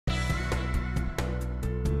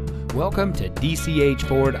Welcome to DCH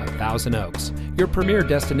Ford of Thousand Oaks, your premier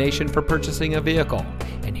destination for purchasing a vehicle.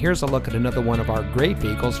 And here's a look at another one of our great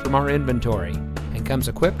vehicles from our inventory, and comes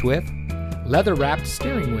equipped with leather-wrapped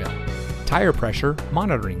steering wheel, tire pressure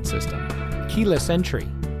monitoring system, keyless entry,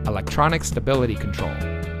 electronic stability control,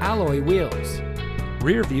 alloy wheels,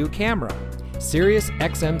 rear view camera, Sirius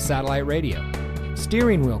XM satellite radio,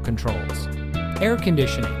 steering wheel controls, air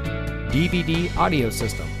conditioning, DVD audio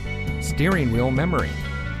system, steering wheel memory,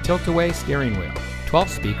 tilt-away steering wheel,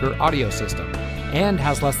 12-speaker audio system, and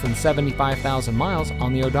has less than 75,000 miles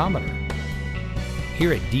on the odometer.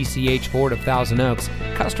 Here at DCH Ford of Thousand Oaks,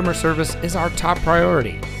 customer service is our top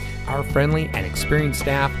priority. Our friendly and experienced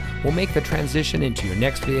staff will make the transition into your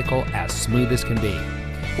next vehicle as smooth as can be.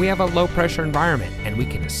 We have a low-pressure environment, and we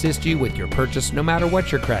can assist you with your purchase no matter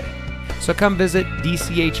what your credit. So come visit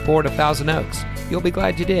DCH Ford of Thousand Oaks. You'll be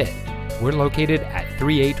glad you did. We're located at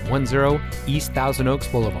 3810 East Thousand Oaks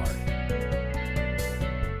Boulevard.